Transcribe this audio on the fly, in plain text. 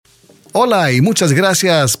Hola y muchas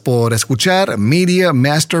gracias por escuchar Media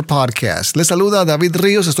Master Podcast. Les saluda David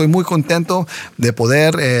Ríos. Estoy muy contento de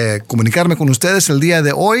poder comunicarme con ustedes el día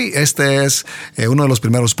de hoy. Este es uno de los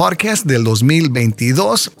primeros podcasts del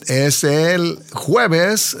 2022. Es el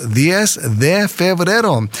jueves 10 de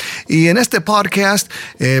febrero. Y en este podcast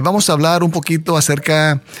vamos a hablar un poquito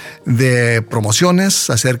acerca de promociones,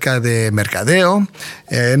 acerca de mercadeo.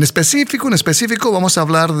 En específico vamos a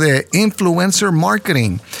hablar de influencer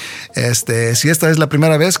marketing. Si esta es la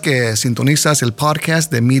primera vez que sintonizas el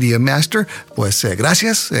podcast de Media Master, pues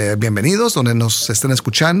gracias, bienvenidos donde nos estén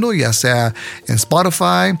escuchando, ya sea en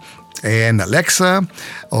Spotify, en Alexa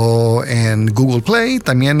o en Google Play,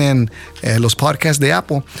 también en los podcasts de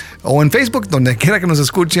Apple o en Facebook, donde quiera que nos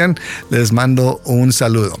escuchen, les mando un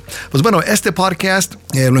saludo. Pues bueno, este podcast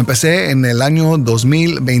lo empecé en el año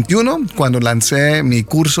 2021 cuando lancé mi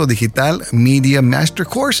curso digital Media Master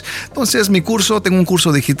Course. Entonces tengo un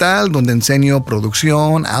curso digital donde enseño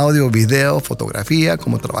producción, audio, video, fotografía,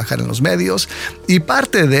 cómo trabajar en los medios, y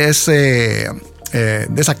parte de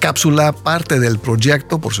esa cápsula, parte del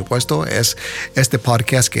proyecto, por supuesto, es este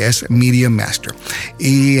podcast que es Media Master.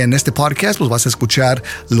 Y en este podcast pues vas a escuchar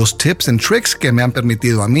los tips and tricks que me han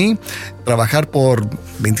permitido a mí trabajar por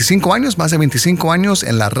 25 años, más de 25 años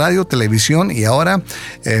en la radio, televisión, y ahora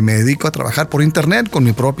me dedico a trabajar por internet con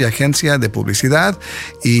mi propia agencia de publicidad,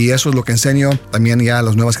 y eso es lo que enseño también ya a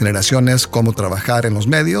las nuevas generaciones: cómo trabajar en los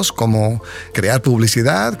medios, cómo crear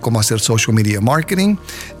publicidad, cómo hacer social media marketing.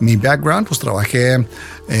 Mi background, pues trabajé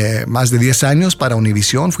más de 10 años para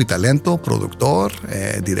Univision, fui talento, productor,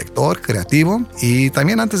 director, creativo, y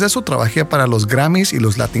también antes de eso trabajé para los Grammys y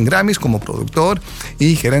los Latin Grammys como productor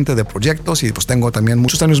y gerente de proyectos, y pues tengo también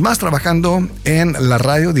muchos años más trabajando en la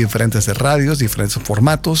radio, diferentes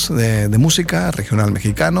formatos de música: regional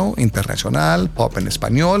mexicano, internacional, pop en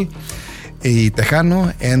español y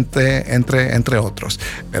tejano, entre otros.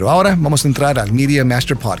 Pero ahora vamos a entrar al Media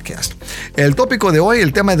Master Podcast. El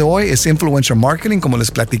tema de hoy es influencer marketing, como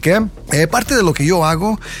les platiqué. Parte de lo que yo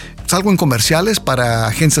hago, salgo en comerciales para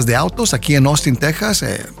agencias de autos aquí en Austin, Texas.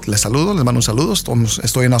 Les mando un saludo.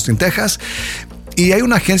 Estoy en Austin, Texas. Y hay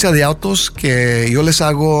una agencia de autos que yo les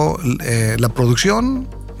hago la producción,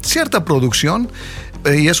 cierta producción.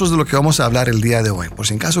 Y eso es de lo que vamos a hablar el día de hoy. Por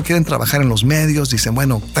si en caso quieren trabajar en los medios, dicen,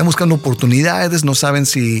 bueno, están buscando oportunidades, no saben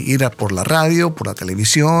si ir por la radio, por la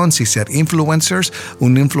televisión, si ser influencers.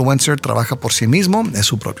 Un influencer trabaja por sí mismo, es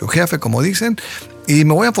su propio jefe, como dicen. Y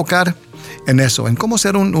me voy a enfocar en eso, en cómo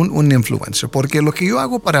ser un influencer, porque lo que yo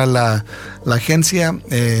hago para la agencia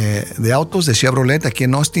de autos de Chevrolet aquí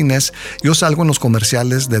en Austin es, yo salgo en los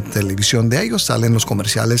comerciales de televisión de ellos, salen los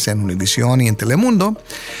comerciales en Univision y en Telemundo,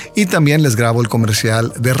 y también les grabo el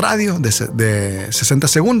comercial de radio de 60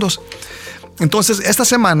 segundos. Entonces, esta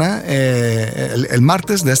semana, el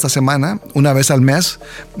martes de esta semana, una vez al mes,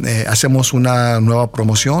 hacemos una nueva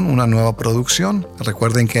promoción, una nueva producción.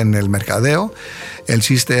 Recuerden que en el mercadeo, el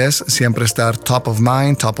chiste es siempre estar top of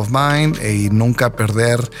mind, y nunca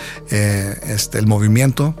perder el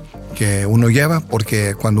movimiento que uno lleva,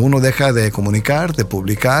 porque cuando uno deja de comunicar, de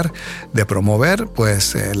publicar, de promover,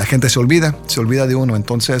 pues la gente se olvida de uno.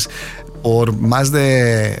 Entonces, por más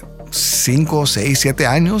de 5, 6, 7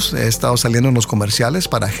 años he estado saliendo en los comerciales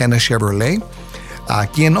para Hanna Chevrolet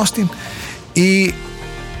aquí en Austin, y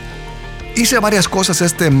hice varias cosas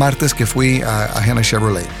este martes que fui a Hanna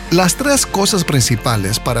Chevrolet. Las 3 cosas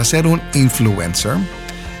principales para ser un influencer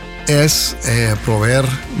es proveer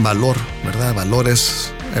valor, ¿verdad? Valor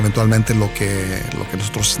es eventualmente lo que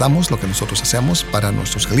nosotros damos, lo que nosotros hacemos para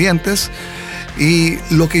nuestros clientes. Y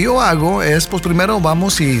lo que yo hago es, pues primero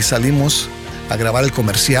vamos y salimos a grabar el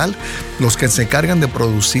comercial. Los que se encargan de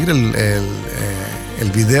producir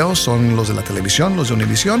el video son los de la televisión, los de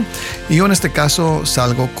Univision, y yo en este caso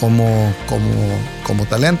salgo como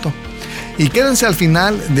talento. Y quédense al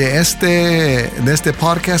final de este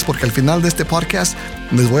podcast, porque al final de este podcast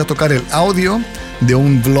les voy a tocar el audio de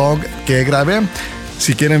un vlog que grabé.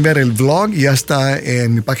 Si quieren ver el vlog, ya está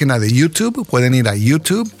en mi página de YouTube. Pueden ir a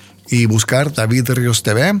YouTube y buscar David Ríos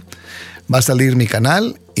TV. Va a salir mi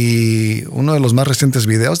canal, y uno de los más recientes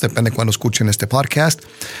videos, depende de cuando escuchen este podcast,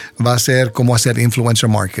 va a ser cómo hacer influencer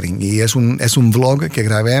marketing. Y es un vlog que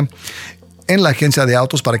grabé en la agencia de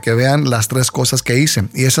autos para que vean las 3 cosas que hice.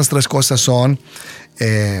 Y esas 3 cosas son,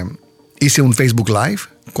 hice un Facebook Live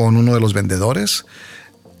con uno de los vendedores,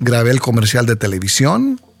 grabé el comercial de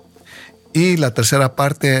televisión Y la tercera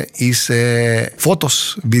parte hice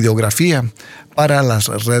fotos, videografía para las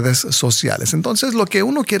redes sociales. Entonces, lo que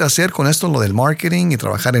uno quiere hacer con esto, lo del marketing y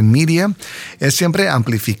trabajar en media, es siempre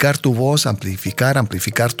amplificar tu voz,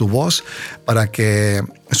 amplificar tu voz para que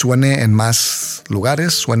suene en más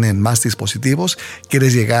lugares, suene en más dispositivos.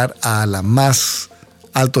 Quieres llegar a la más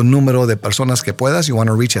alto número de personas que puedas. You want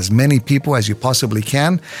to reach as many people as you possibly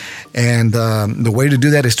can. And the way to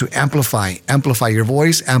do that is to amplify your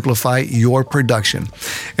voice, amplify your production.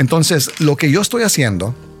 Entonces, lo que yo estoy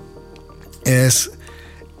haciendo es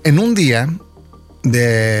en un día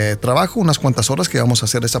de trabajo, unas cuantas horas que vamos a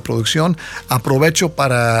hacer esta producción, aprovecho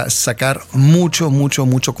para sacar mucho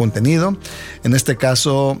contenido. En este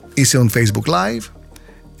caso, hice un Facebook Live.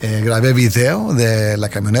 Grabé video de la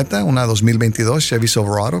camioneta, una 2022 Chevy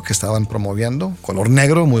Silverado que estaban promoviendo, color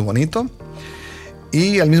negro, muy bonito.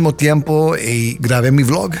 Y al mismo tiempo grabé mi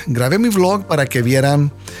vlog para que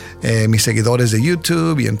vieran mis seguidores de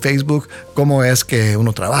YouTube y en Facebook cómo es que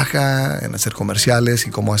uno trabaja en hacer comerciales y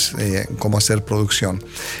cómo hacer producción.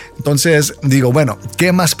 Entonces digo, bueno,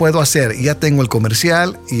 ¿qué más puedo hacer? Ya tengo el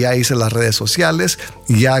comercial, ya hice las redes sociales,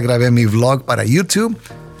 ya grabé mi vlog para YouTube.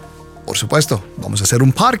 Por supuesto, vamos a hacer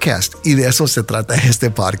un podcast y de eso se trata este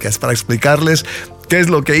podcast, para explicarles qué es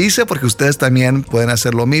lo que hice, porque ustedes también pueden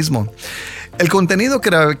hacer lo mismo. El contenido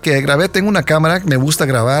que grabé, tengo una cámara que me gusta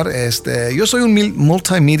grabar. Yo soy un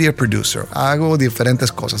multimedia producer. Hago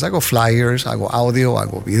diferentes cosas. Hago flyers, hago audio,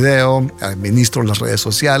 hago video, administro las redes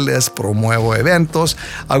sociales, promuevo eventos,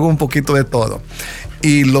 hago un poquito de todo.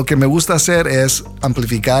 Y lo que me gusta hacer es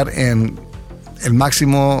amplificar en el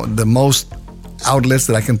máximo, the most outlets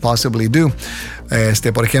that I can possibly do.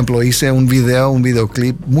 Por ejemplo, hice un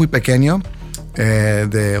videoclip muy pequeño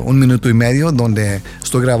de 1 minuto y medio donde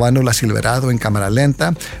estoy grabando la Silverado en cámara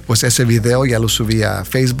lenta. Pues ese video ya lo subí a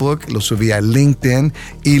Facebook, lo subí a LinkedIn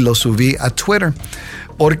y lo subí a Twitter.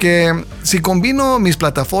 Porque si combino mis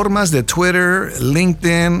plataformas de Twitter,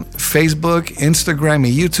 LinkedIn, Facebook, Instagram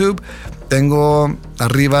y YouTube, tengo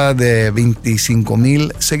arriba de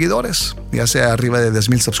 25,000 seguidores, ya sea arriba de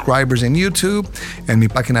 10,000 subscribers en YouTube. En mi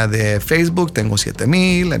página de Facebook tengo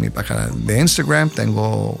 7,000, en mi página de Instagram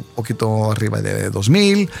tengo un poquito arriba de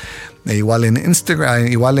 2,000, igual en Instagram,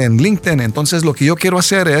 igual en LinkedIn. Entonces lo que yo quiero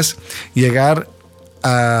hacer es llegar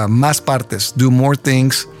a más partes, do more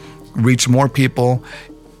things, reach more people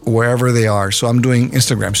wherever they are. So I'm doing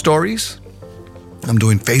Instagram stories, I'm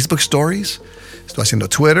doing Facebook stories, estoy haciendo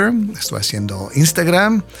Twitter, estoy haciendo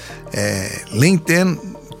Instagram, LinkedIn,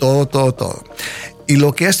 todo. Y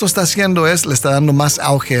lo que esto está haciendo es, le está dando más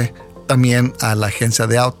auge también a la agencia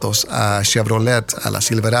de autos, a Chevrolet, a la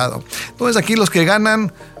Silverado. Entonces aquí los que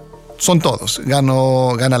ganan son todos.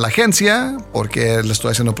 Gana la agencia porque le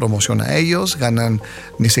estoy haciendo promoción a ellos. Ganan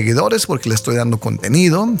mis seguidores porque les estoy dando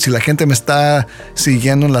contenido. Si la gente me está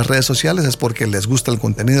siguiendo en las redes sociales es porque les gusta el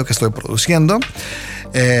contenido que estoy produciendo.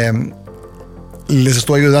 Les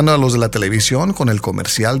estoy ayudando a los de la televisión con el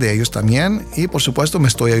comercial de ellos también. Y por supuesto me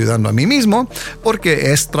estoy ayudando a mí mismo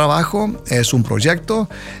porque es trabajo, es un proyecto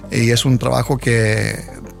y es un trabajo que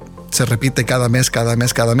se repite cada mes.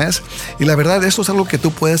 Y la verdad, esto es algo que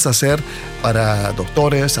tú puedes hacer para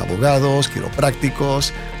doctores, abogados,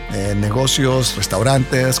 quiroprácticos, negocios,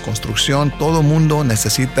 restaurantes, construcción. Todo mundo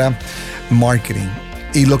necesita marketing.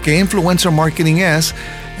 Y lo que influencer marketing es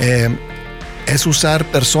usar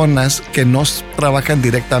personas que no trabajan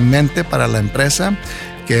directamente para la empresa,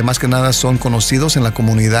 que más que nada son conocidos en la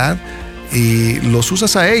comunidad, y los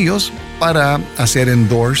usas a ellos para hacer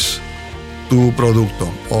endorse tu producto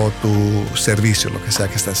o tu servicio, lo que sea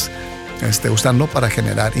que estés usando para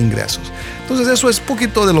generar ingresos. Entonces eso es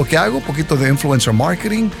poquito de lo que hago, poquito de influencer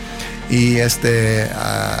marketing. Y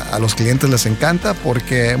a los clientes les encanta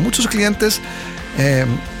porque muchos clientes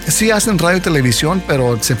sí hacen radio y televisión,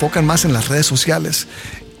 pero se enfocan más en las redes sociales.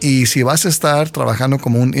 Y si vas a estar trabajando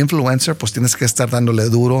como un influencer, pues tienes que estar dándole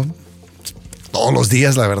duro todos los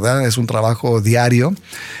días, la verdad. Es un trabajo diario.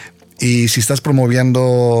 Y si estás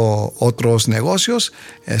promoviendo otros negocios,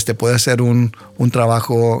 puede ser un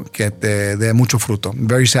trabajo que te dé mucho fruto.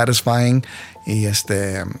 Very satisfying. Y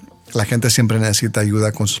la gente siempre necesita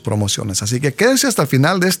ayuda con sus promociones. Así que quédense hasta el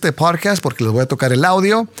final de este podcast porque les voy a tocar el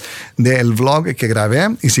audio del vlog que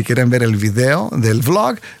grabé. Y si quieren ver el video del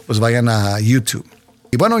vlog, pues vayan a YouTube.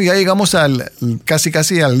 Y bueno, ya llegamos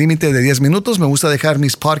casi al límite de 10 minutos. Me gusta dejar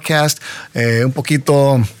mis podcasts un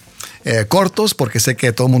poquito cortos porque sé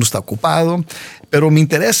que todo el mundo está ocupado. Pero mi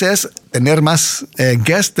interés es tener más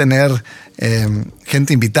guests, tener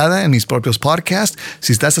gente invitada en mis propios podcasts.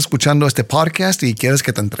 Si estás escuchando este podcast y quieres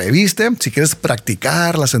que te entreviste, si quieres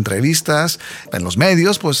practicar las entrevistas en los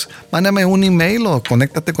medios, pues mándame un email o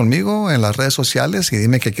conéctate conmigo en las redes sociales y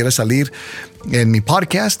dime que quieres salir en mi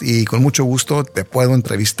podcast y con mucho gusto te puedo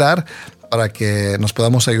entrevistar para que nos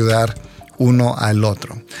podamos ayudar uno al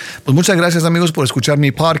otro. Pues muchas gracias, amigos, por escuchar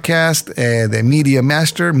mi podcast de Media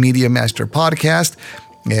Master Podcast.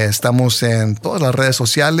 Estamos en todas las redes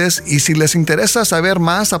sociales y si les interesa saber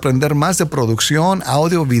más, aprender más de producción,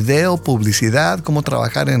 audio, video, publicidad, cómo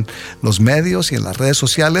trabajar en los medios y en las redes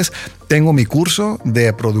sociales, tengo mi curso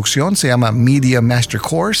de producción, se llama Media Master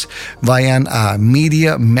Course. Vayan a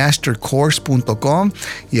mediamastercourse.com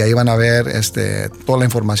y ahí van a ver toda la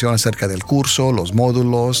información acerca del curso, los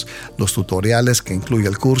módulos, los tutoriales que incluye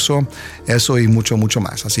el curso, eso y mucho, mucho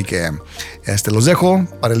más. Así que los dejo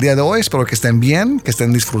para el día de hoy. Espero que estén bien, que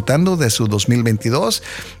estén disfrutando de su 2022.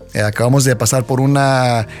 Acabamos de pasar por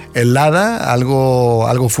una helada,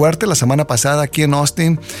 algo fuerte. La semana pasada aquí en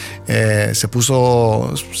Austin se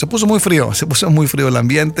puso muy frío. Se puso muy frío el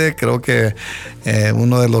ambiente. Creo que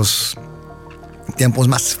uno de los tiempos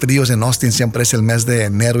más fríos en Austin siempre es el mes de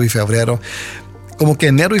enero y febrero. Como que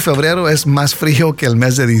enero y febrero es más frío que el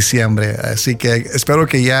mes de diciembre. Así que espero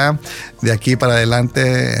que ya de aquí para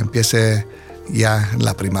adelante empiece ya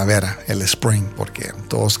la primavera, el spring, porque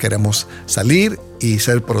todos queremos salir y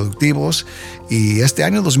ser productivos. Y este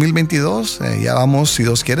año 2022 ya vamos, si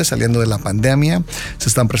Dios quiere, saliendo de la pandemia. Se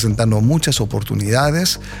están presentando muchas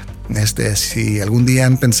oportunidades. Si algún día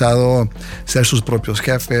han pensado ser sus propios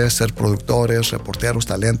jefes, ser productores, reporteros,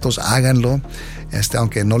 talentos, háganlo.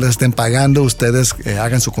 Aunque no les estén pagando, ustedes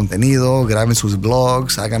hagan su contenido, graben sus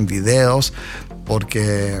blogs, hagan videos,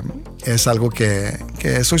 porque es algo que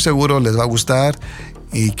estoy seguro les va a gustar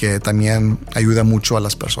y que también ayuda mucho a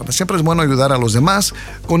las personas. Siempre es bueno ayudar a los demás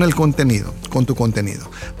con el contenido, con tu contenido.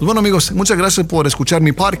 Pues bueno, amigos, muchas gracias por escuchar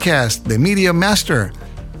mi podcast de Media Master.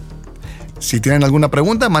 Si tienen alguna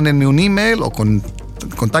pregunta, mándenme un email o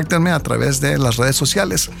contáctenme a través de las redes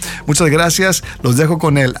sociales. Muchas gracias. Los dejo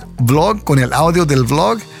con el vlog, con el audio del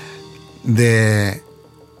vlog de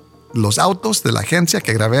los autos de la agencia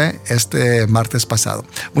que grabé este martes pasado.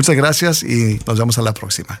 Muchas gracias y nos vemos a la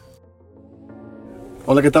próxima.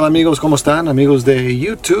 Hola, ¿qué tal, amigos? ¿Cómo están? Amigos de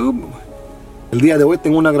YouTube. El día de hoy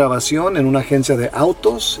tengo una grabación en una agencia de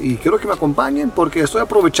autos y quiero que me acompañen porque estoy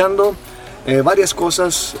aprovechando varias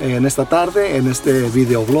cosas en esta tarde, en este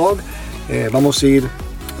videoblog. Vamos a ir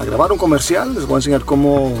a grabar un comercial. Les voy a enseñar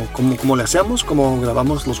cómo le hacemos, cómo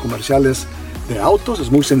grabamos los comerciales de autos. Es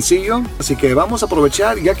muy sencillo, así que vamos a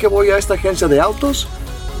aprovechar. Ya que voy a esta agencia de autos,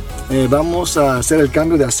 vamos a hacer el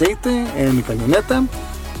cambio de aceite en mi camioneta,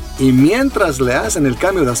 y mientras le hacen el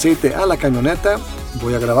cambio de aceite a la camioneta,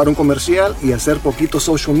 voy a grabar un comercial y hacer poquito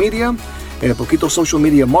social media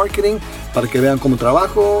marketing para que vean cómo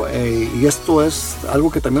trabajo. Y esto es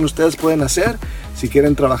algo que también ustedes pueden hacer si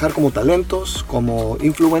quieren trabajar como talentos, como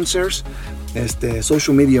influencers.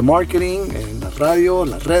 Social media marketing en la radio,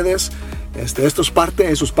 las redes. Eso es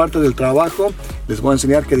parte del trabajo. Les voy a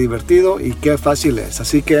enseñar qué divertido y qué fácil es.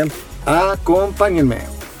 Así que acompáñenme.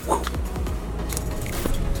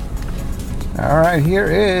 All right,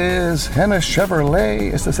 here is Hennes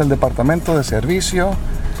Chevrolet. Este es el departamento de servicio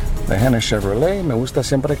de Hennes Chevrolet. Me gusta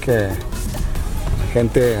siempre que la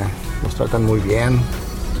gente nos tratan muy bien,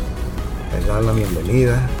 les dan la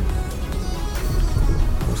bienvenida.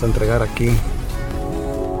 Vamos a entregar aquí.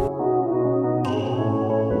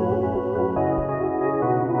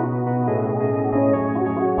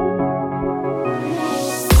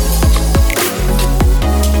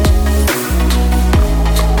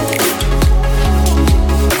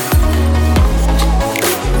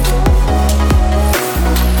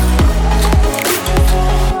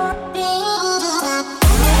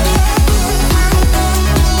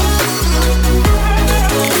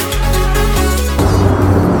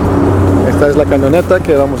 Esta es la camioneta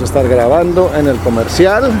que vamos a estar grabando en el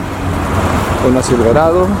comercial, una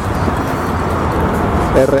Silverado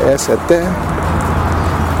RST. Let's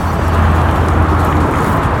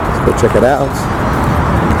go check it out.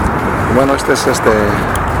 Bueno, este es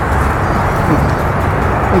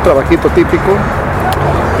un trabajito típico,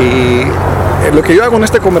 y lo que yo hago en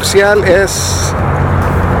este comercial es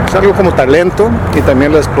algo como talento, y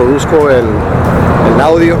también les produzco el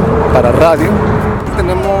audio para radio.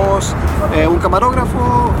 Tenemos un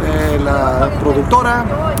camarógrafo, la productora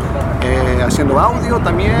haciendo audio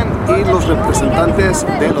también, y los representantes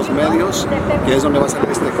de los medios, que es donde va a salir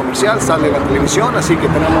este comercial. Sale en la televisión, así que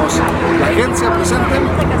tenemos la agencia presente,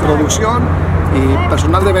 producción y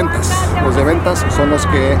personal de ventas. Los de ventas son los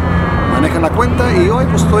que manejan la cuenta y hoy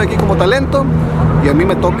pues estoy aquí como talento y a mí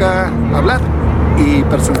me toca hablar y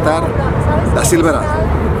presentar la Silverado.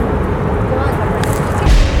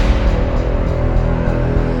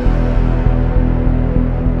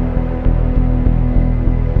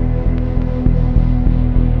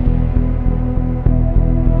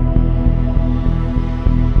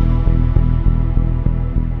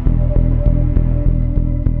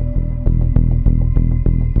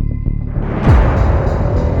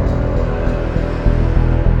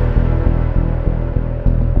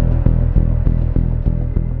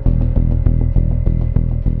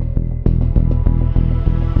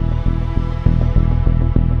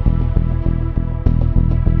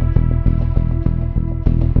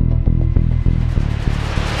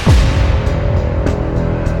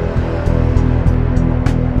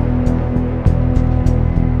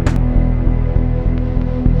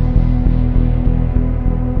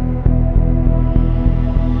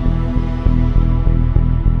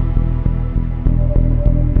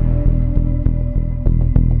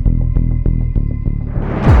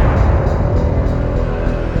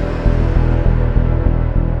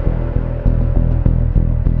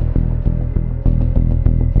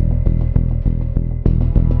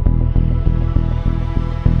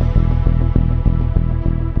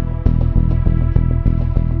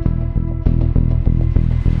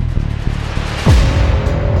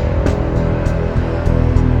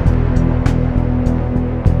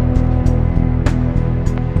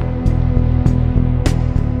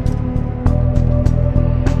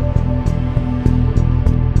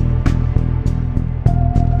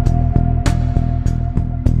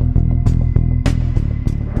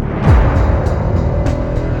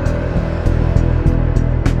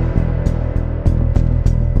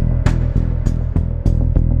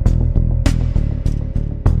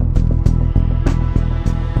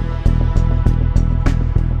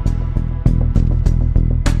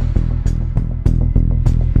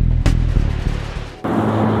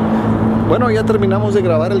 Bueno, ya terminamos de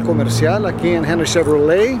grabar el comercial aquí en Henry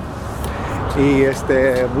Chevrolet y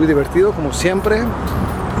muy divertido como siempre.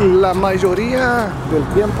 La mayoría del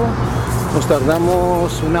tiempo nos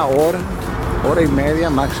tardamos una hora y media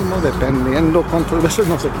máximo, dependiendo cuántas veces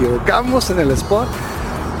nos equivocamos en el spot,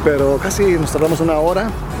 pero casi nos tardamos una hora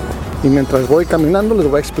y mientras voy caminando les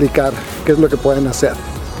voy a explicar qué es lo que pueden hacer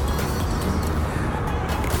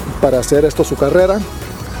para hacer esto su carrera,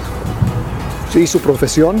 sí, su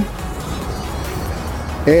profesión.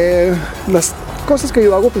 Las cosas que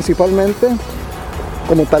yo hago principalmente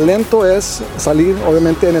como talento es salir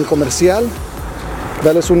obviamente en el comercial,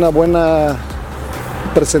 darles una buena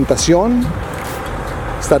presentación,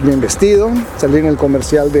 estar bien vestido, salir en el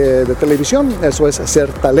comercial de televisión. Eso es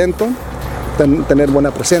ser talento, tener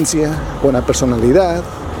buena presencia, buena personalidad,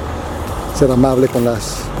 ser amable con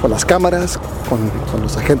las cámaras, con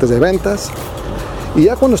los agentes de ventas. Y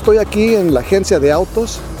ya cuando estoy aquí en la agencia de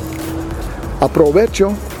autos,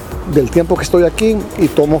 aprovecho del tiempo que estoy aquí y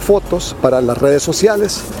tomo fotos para las redes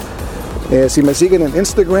sociales. Si me siguen en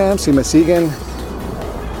Instagram, si me siguen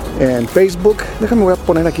en Facebook, voy a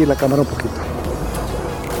poner aquí la cámara un poquito.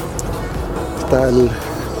 Está el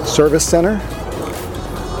Service Center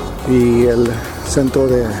y el centro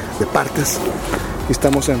de partes. Aquí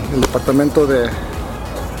estamos en el departamento de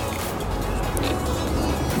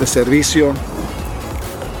servicio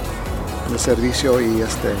y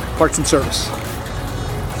Parts and Service,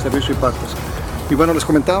 servicio y partes. Y bueno, les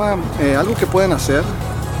comentaba algo que pueden hacer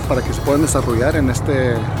para que se puedan desarrollar en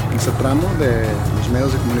este tramo de los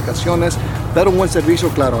medios de comunicaciones, dar un buen servicio.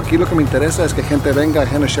 Claro, aquí lo que me interesa es que gente venga a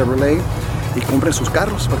Henry Chevrolet y compre sus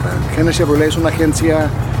carros, ¿verdad? Henry Chevrolet es una agencia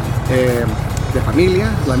de familia,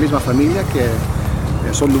 la misma familia que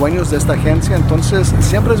son dueños de esta agencia, entonces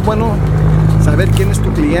siempre es bueno saber quién es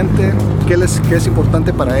tu cliente, qué es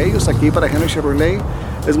importante para ellos. Aquí para Henry Chevrolet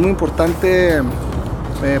es muy importante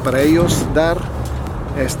para ellos dar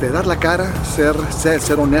la cara,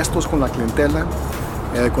 ser honestos con la clientela,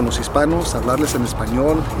 con los hispanos, hablarles en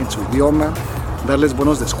español, en su idioma, darles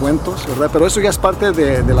buenos descuentos, ¿verdad? Pero eso ya es parte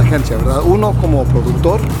de la agencia, ¿verdad? Uno como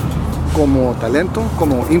productor, como talento,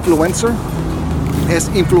 como influencer,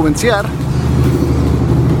 es influenciar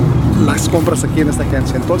las compras aquí en esta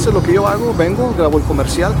agencia. Entonces lo que yo hago, vengo, grabo el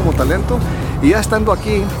comercial como talento y ya estando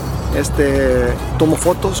aquí, tomo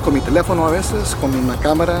fotos con mi teléfono a veces, con una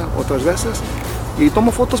cámara otras veces, y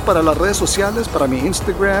tomo fotos para las redes sociales, para mi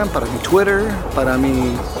Instagram, para mi Twitter, para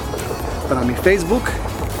mi Facebook.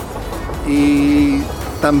 Y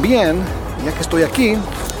también, ya que estoy aquí,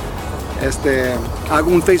 hago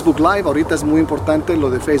un Facebook Live. Ahorita es muy importante lo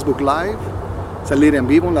de Facebook Live. salir en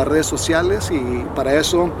vivo en las redes sociales, y para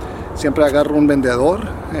eso siempre agarro un vendedor,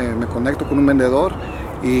 me conecto con un vendedor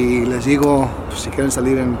y les digo pues, si quieren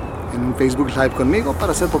salir en un Facebook Live conmigo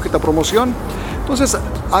para hacer poquita promoción. Entonces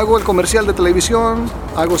hago el comercial de televisión,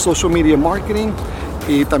 hago social media marketing,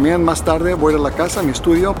 y también más tarde voy a la casa, a mi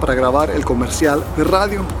estudio, para grabar el comercial de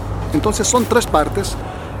radio. Entonces son 3 partes: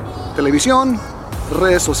 televisión,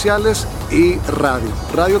 redes sociales y radio.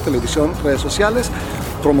 Radio, televisión, redes sociales,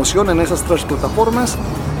 promoción en esas 3 plataformas.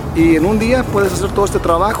 Y en un día puedes hacer todo este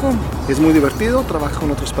trabajo. Es muy divertido, trabajas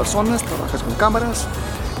con otras personas, trabajas con cámaras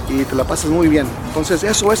y te la pasas muy bien. Entonces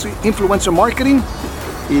eso es influencer marketing,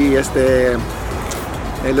 y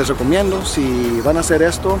les recomiendo, si van a hacer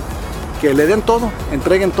esto, que le den todo,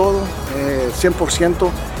 entreguen todo, 100%,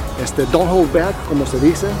 don't hold back, como se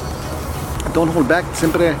dice. Don't hold back,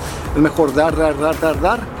 siempre es mejor dar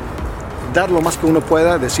lo más que uno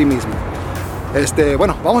pueda de sí mismo.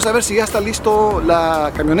 Bueno, vamos a ver si ya está listo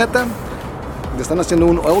la camioneta. Le están haciendo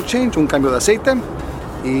un oil change, un cambio de aceite,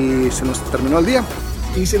 y se nos terminó el día.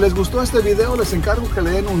 Y si les gustó este video, les encargo que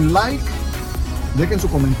le den un like, dejen su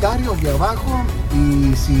comentario aquí abajo,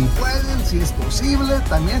 y si pueden, si es posible,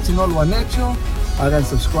 también si no lo han hecho, hagan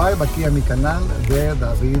subscribe aquí a mi canal de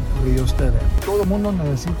David Ríos TV. Todo el mundo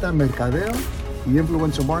necesita mercadeo, y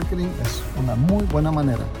influencer marketing es una muy buena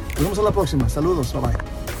manera. Nos vemos a la próxima. Saludos, bye bye.